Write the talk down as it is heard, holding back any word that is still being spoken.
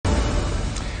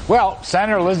Well,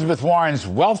 Senator Elizabeth Warren's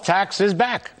wealth tax is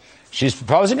back. She's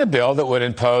proposing a bill that would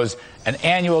impose an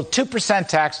annual 2%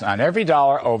 tax on every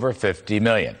dollar over $50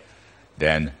 million,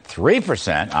 then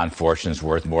 3% on fortunes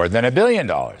worth more than $1 billion.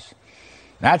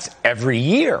 That's every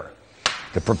year.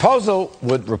 The proposal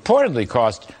would reportedly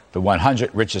cost the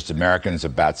 100 richest Americans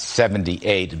about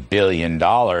 $78 billion.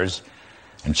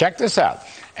 And check this out.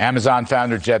 Amazon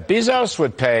founder Jeff Bezos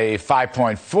would pay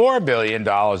 $5.4 billion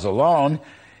alone.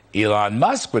 Elon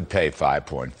Musk would pay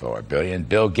 $5.4 billion.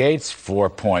 Bill Gates,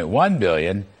 $4.1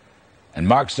 billion. And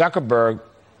Mark Zuckerberg,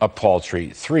 a paltry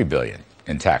 $3 billion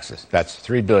in taxes. That's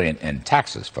 $3 billion in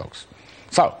taxes, folks.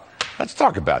 So let's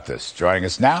talk about this. Joining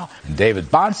us now, David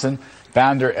Bahnsen,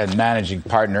 founder and managing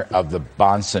partner of the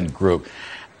Bahnsen Group.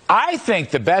 I think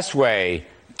the best way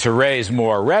to raise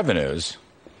more revenues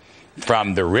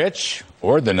from the rich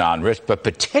or the non-rich, but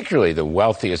particularly the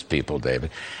wealthiest people,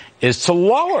 David, is to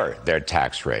lower their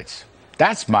tax rates.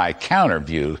 That's my counter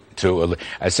view to,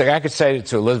 I could say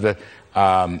to Elizabeth,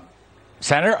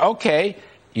 Senator, okay,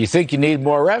 you think you need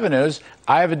more revenues.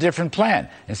 I have a different plan.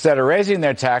 Instead of raising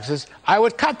their taxes, I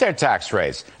would cut their tax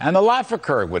rates, and the Laffer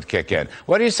curve would kick in.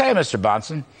 What do you say, Mr.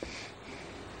 Bahnsen?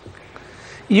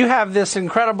 You have this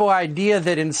incredible idea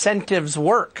that incentives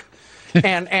work.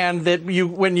 and that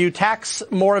when you tax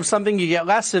more of something, you get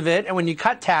less of it, and when you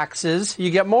cut taxes, you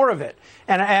get more of it.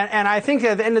 And I think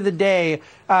at the end of the day,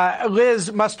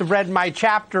 Liz must have read my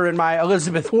chapter in my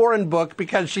Elizabeth Warren book,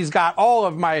 because she's got all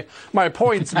of my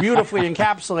points beautifully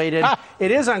encapsulated.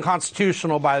 It is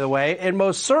unconstitutional, by the way. It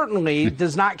most certainly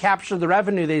does not capture the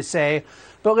revenue, they say.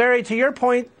 But Larry, to your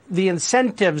point, the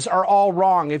incentives are all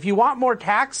wrong. If you want more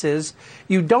taxes,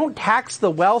 you don't tax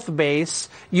the wealth base.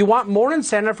 You want more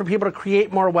incentive for people to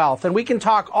create more wealth. And we can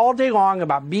talk all day long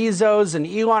about Bezos and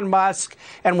Elon Musk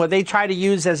and what they try to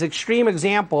use as extreme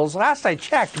examples. Last I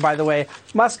checked, by the way,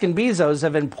 Musk and Bezos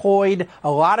have employed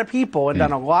a lot of people and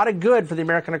done a lot of good for the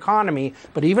American economy.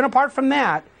 But even apart from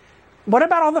that, what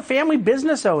about all the family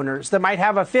business owners that might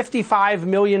have a $55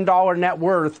 million net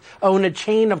worth, own a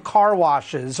chain of car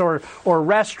washes or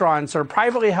restaurants or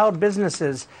privately held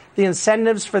businesses? The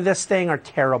incentives for this thing are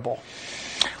terrible.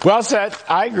 Well said.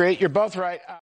 I agree. You're both right.